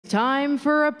time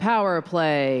for a power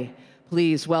play.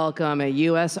 Please welcome a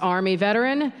U.S. Army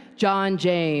veteran, John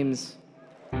James.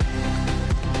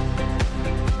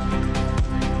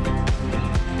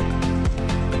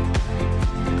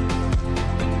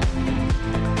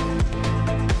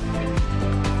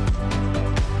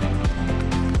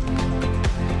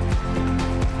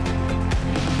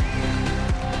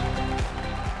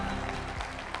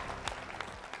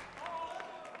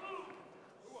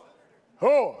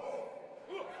 Oh,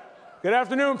 good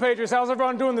afternoon, Patriots. How's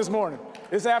everyone doing this morning?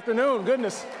 This afternoon,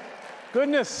 goodness.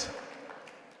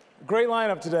 Great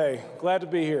lineup today. Glad to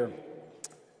be here.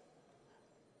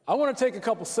 I want to take a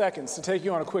couple seconds to take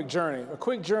you on a quick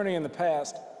journey in the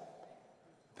past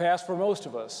for most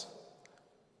of us.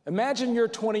 Imagine you're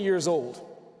 20 years old,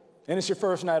 and it's your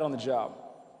first night on the job.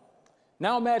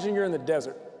 Now imagine you're in the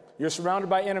desert. You're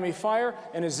surrounded by enemy fire,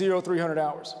 and it's 0300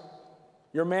 hours.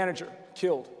 Your manager,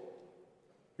 killed.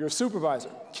 Your supervisor,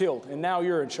 killed, and now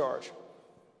you're in charge.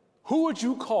 Who would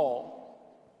you call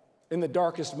in the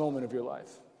darkest moment of your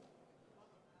life?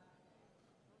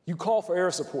 You call for air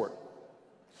support.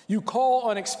 You call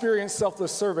on experienced,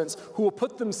 selfless servants who will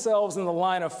put themselves in the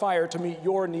line of fire to meet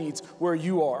your needs where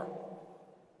you are.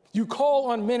 You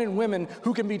call on men and women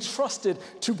who can be trusted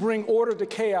to bring order to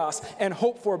chaos and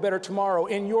hope for a better tomorrow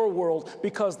in your world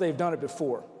because they've done it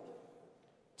before.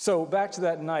 So back to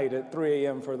that night at 3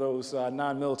 a.m. for those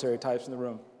non-military types in the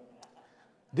room.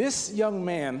 This young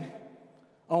man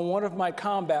on one of my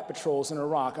combat patrols in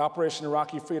Iraq, Operation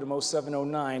Iraqi Freedom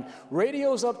 0709,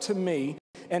 radios up to me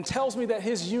and tells me that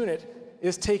his unit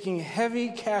is taking heavy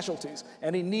casualties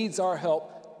and he needs our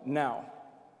help now.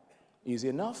 Easy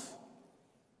enough.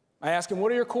 I ask him,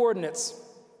 what are your coordinates?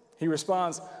 He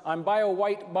responds, I'm by a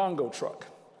white bongo truck.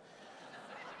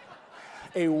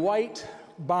 A white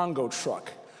bongo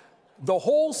truck. The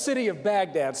whole city of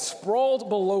Baghdad sprawled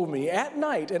below me at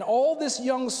night, and all this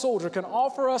young soldier can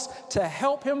offer us to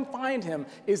help him find him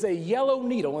is a yellow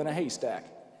needle in a haystack.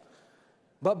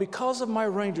 But because of my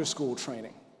Ranger School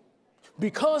training,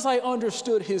 because I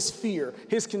understood his fear,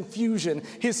 his confusion,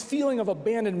 his feeling of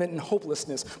abandonment and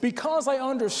hopelessness, because I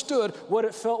understood what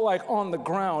it felt like on the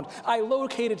ground, I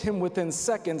located him within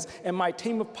seconds, and my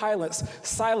team of pilots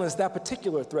silenced that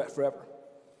particular threat forever.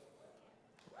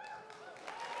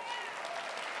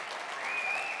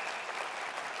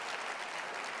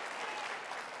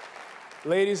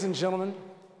 Ladies and gentlemen,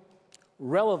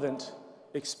 relevant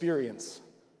experience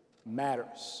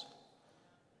matters.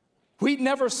 We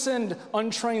never send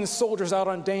untrained soldiers out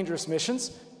on dangerous missions,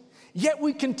 yet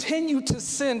we continue to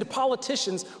send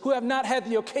politicians who have not had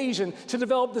the occasion to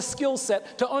develop the skill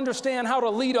set to understand how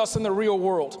to lead us in the real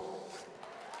world.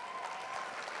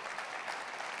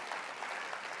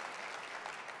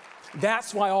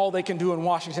 That's why all they can do in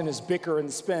Washington is bicker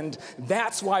and spend.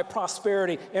 That's why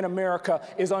prosperity in America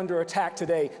is under attack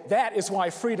today. That is why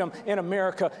freedom in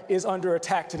America is under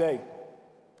attack today.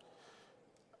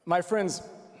 My friends,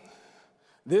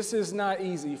 this is not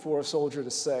easy for a soldier to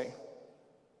say.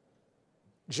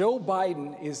 Joe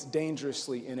Biden is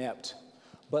dangerously inept,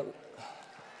 but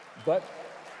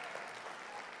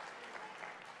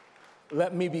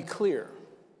let me be clear.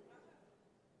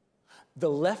 The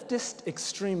leftist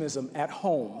extremism at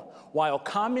home, while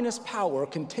communist power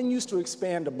continues to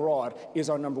expand abroad, is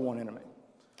our number one enemy.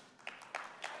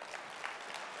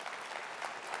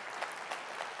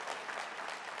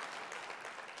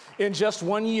 In just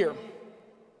 1 year,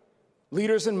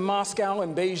 leaders in Moscow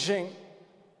and Beijing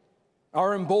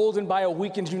are emboldened by a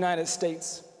weakened United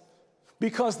States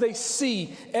because they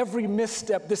see every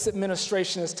misstep this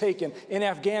administration has taken in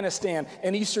Afghanistan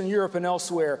and Eastern Europe and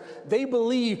elsewhere. They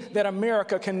believe that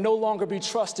America can no longer be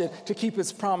trusted to keep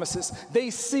its promises.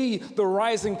 They see the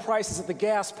rising prices at the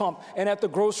gas pump and at the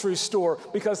grocery store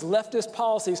because leftist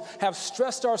policies have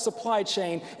stressed our supply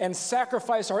chain and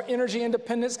sacrificed our energy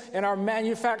independence and our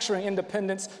manufacturing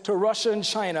independence to Russia and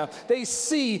China. They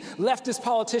see leftist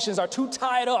politicians are too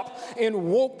tied up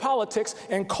in woke politics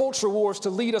and culture wars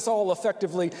to lead us all effectively.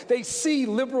 They see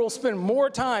liberals spend more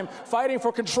time fighting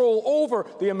for control over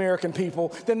the American people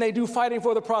than they do fighting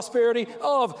for the prosperity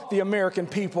of the American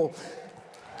people.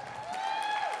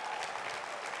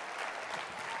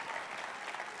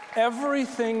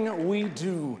 Everything we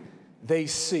do, they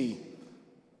see.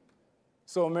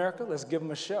 So America, let's give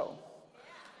them a show.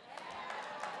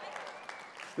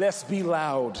 Let's be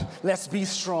loud. Let's be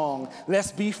strong.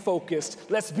 Let's be focused.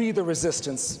 Let's be the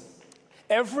resistance.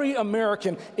 Every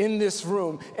American in this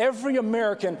room, every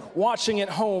American watching at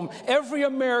home, every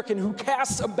American who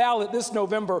casts a ballot this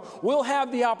November will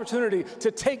have the opportunity to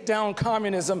take down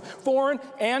communism, foreign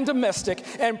and domestic,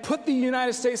 and put the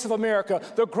United States of America,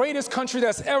 the greatest country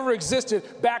that's ever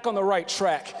existed, back on the right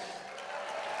track.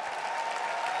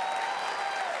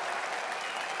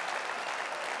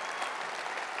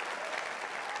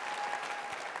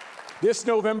 This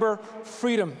November,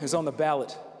 freedom is on the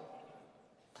ballot.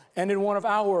 And in one of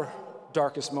our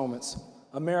darkest moments,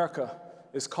 America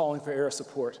is calling for air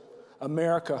support.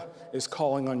 America is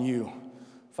calling on you.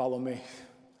 Follow me.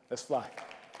 Let's fly.